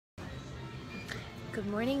Good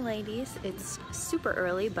morning, ladies. It's super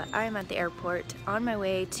early, but I'm at the airport on my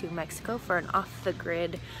way to Mexico for an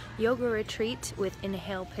off-the-grid yoga retreat with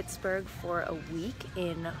Inhale Pittsburgh for a week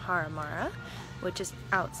in Haramara, which is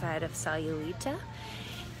outside of Sayulita.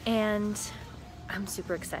 And I'm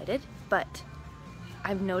super excited, but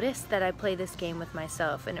I've noticed that I play this game with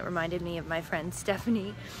myself, and it reminded me of my friend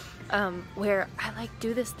Stephanie, where I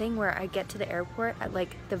do this thing where I get to the airport at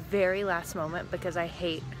the very last moment because I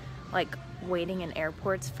hate waiting in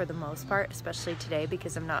airports for the most part, especially today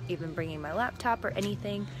because I'm not even bringing my laptop or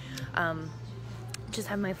anything. Just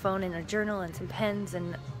have my phone and a journal and some pens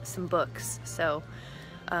and some books. So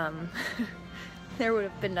there would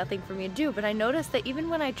have been nothing for me to do. But I noticed that even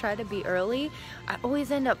when I try to be early, I always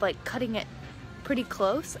end up cutting it pretty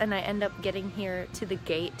close, and I end up getting here to the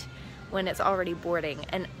gate when it's already boarding.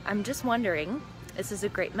 And I'm just wondering, this is a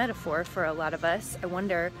great metaphor for a lot of us. I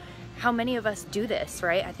wonder how many of us do this,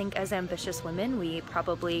 right? I think as ambitious women, we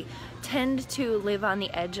probably tend to live on the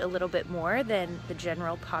edge a little bit more than the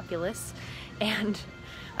general populace. And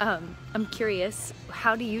I'm curious,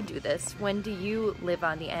 how do you do this? When do you live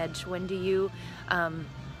on the edge? When do you, how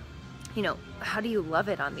do you love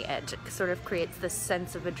it on the edge? It sort of creates this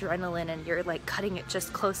sense of adrenaline, and you're cutting it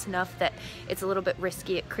just close enough that it's a little bit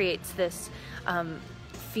risky. It creates this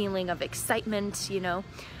feeling of excitement,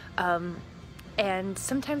 and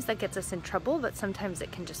sometimes that gets us in trouble, but sometimes it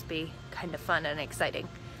can just be kind of fun and exciting.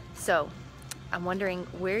 So I'm wondering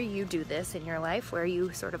where you do this in your life, where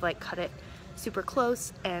you sort of cut it super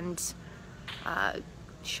close and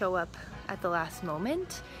show up at the last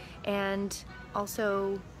moment, and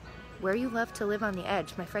also where you love to live on the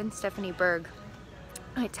edge. My friend Stephanie Berg,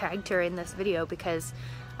 I tagged her in this video because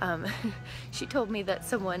she told me that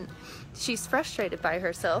she's frustrated by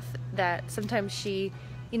herself, that sometimes she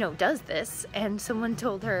does this, and someone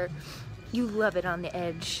told her, "You love it on the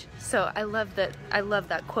edge." So I love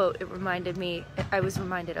that quote. It reminded me, I was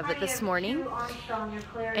reminded of it this morning.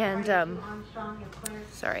 And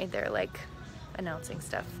sorry, they're announcing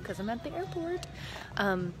stuff because I'm at the airport.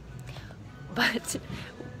 But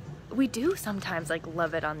we do sometimes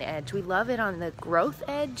love it on the edge. We love it on the growth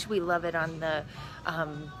edge. We love it on the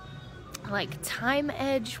time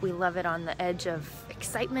edge. We love it on the edge of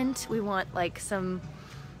excitement. We want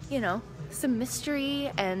some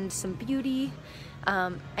mystery and some beauty,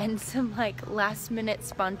 and some last minute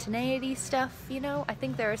spontaneity stuff. I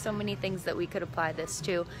think there are so many things that we could apply this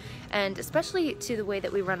to, and especially to the way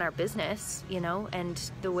that we run our business,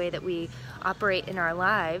 and the way that we operate in our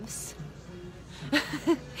lives.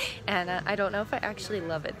 And I don't know if I actually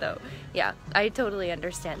love it though. Yeah, I totally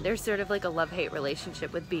understand. There's sort of a love-hate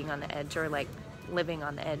relationship with being on the edge, or living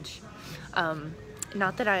on the edge.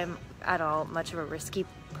 Not that I'm at all much of a risky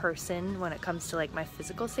person when it comes to my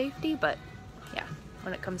physical safety, but yeah,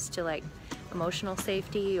 when it comes to emotional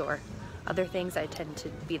safety or other things, I tend to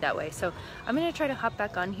be that way. So I'm gonna try to hop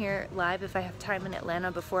back on here live if I have time in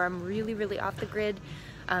Atlanta before I'm really off the grid,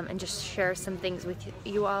 and just share some things with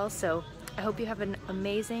you all. So I hope you have an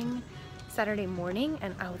amazing Saturday morning,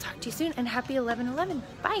 and I will talk to you soon, and happy 11/11.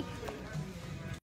 Bye!